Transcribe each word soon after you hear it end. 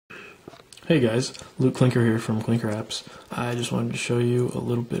Hey guys, Luke Klinker here from Klinker Apps. I just wanted to show you a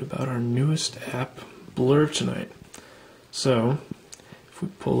little bit about our newest app, Blur, tonight. So, if we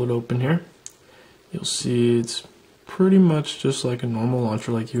pull it open here, you'll see it's pretty much just like a normal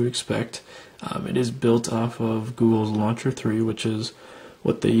launcher like you would expect. It is built off of Google's Launcher 3, which is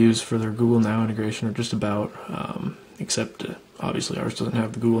what they use for their Google Now integration, or just about, except obviously ours doesn't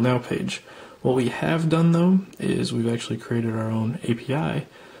have the Google Now page. What we have done though is we've actually created our own API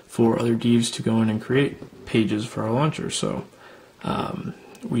for other devs to go in and create pages for our launcher. So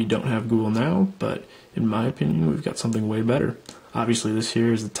we don't have Google Now, but in my opinion we've got something way better. Obviously this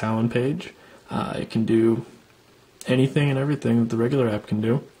here is the Talon page. It can do anything and everything that the regular app can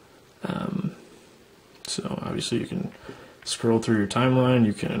do. So obviously you can scroll through your timeline,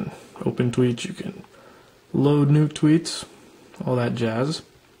 you can open tweets, you can load new tweets, all that jazz.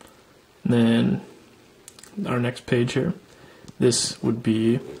 And then our next page here, this would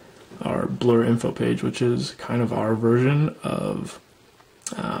be our Blur info page, which is kind of our version of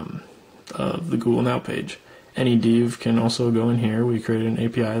the Google Now page. Any dev can also go in here. We created an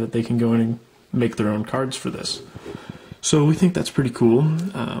API that they can go in and make their own cards for this. So we think that's pretty cool.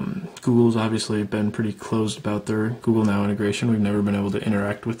 Google's obviously been pretty closed about their Google Now integration. We've never been able to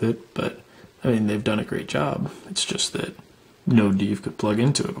interact with it, but I mean, they've done a great job. It's just that no dev could plug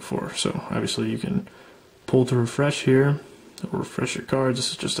into it before. So obviously you can pull to refresh here, or refresh your cards. This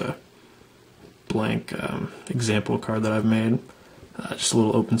is just a blank example card that I've made. Just a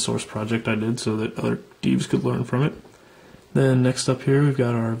little open source project I did so that other devs could learn from it. Then next up here we've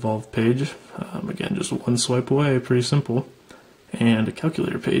got our Evolve page. Again, just one swipe away, pretty simple. And a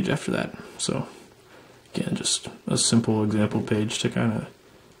calculator page after that. So again, just a simple example page to kind of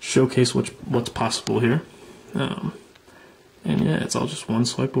showcase what's possible here. And yeah, it's all just one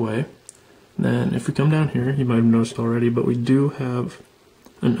swipe away. Then if we come down here, you might have noticed already, but we do have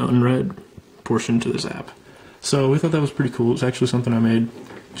an unread portion to this app. So we thought that was pretty cool. It's actually something I made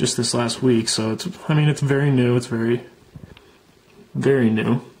just this last week, so it's very new, it's very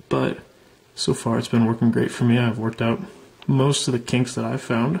new, but so far it's been working great for me. I've worked out most of the kinks that I've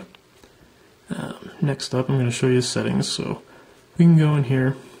found. Next up, I'm going to show you the settings. So we can go in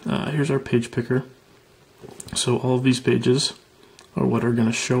here. Here's our page picker. So all of these pages are what are going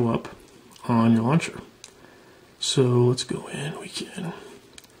to show up on your launcher. So let's go in. We can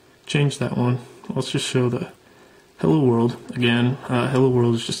change that one. Let's just show the Hello World. Again, Hello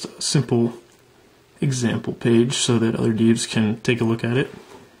World is just a simple example page so that other devs can take a look at it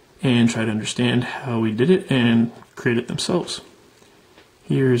and try to understand how we did it and create it themselves.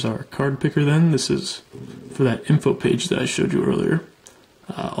 Here's our card picker then. This is for that info page that I showed you earlier.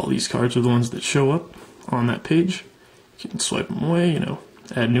 All these cards are the ones that show up on that page. You can swipe them away,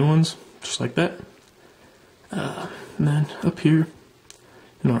 add new ones, just like that. And then up here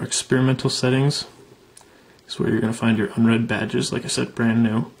in our experimental settings is where you're going to find your unread badges, like I said, brand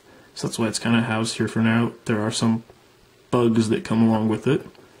new. So that's why it's kind of housed here for now. There are some bugs that come along with it.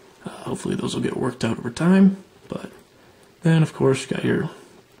 Hopefully those will get worked out over time. But then, of course, you got your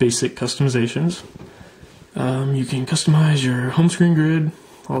basic customizations. You can customize your home screen grid,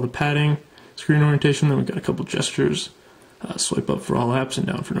 all the padding, screen orientation. Then we've got a couple gestures. Swipe up for all apps and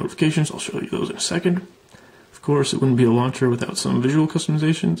down for notifications. I'll show you those in a second. Of course, it wouldn't be a launcher without some visual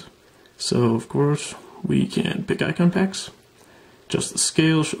customizations. So, of course, we can pick icon packs, adjust the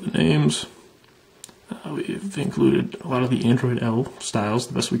scale, show the names. We've included a lot of the Android L styles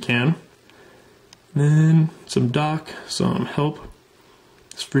the best we can. Then some doc, some help.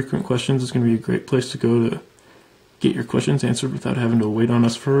 This frequent questions is going to be a great place to go to get your questions answered without having to wait on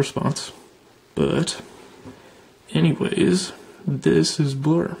us for a response. But anyways, this is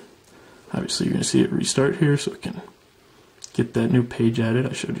Blur. Obviously you're going to see it restart here so it can get that new page added.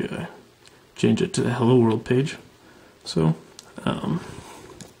 I showed you I change it to the Hello World page. So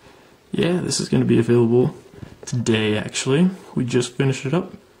yeah, this is going to be available today actually. We just finished it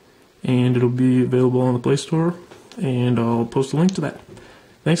up and it'll be available on the Play Store, and I'll post a link to that.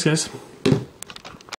 Thanks guys.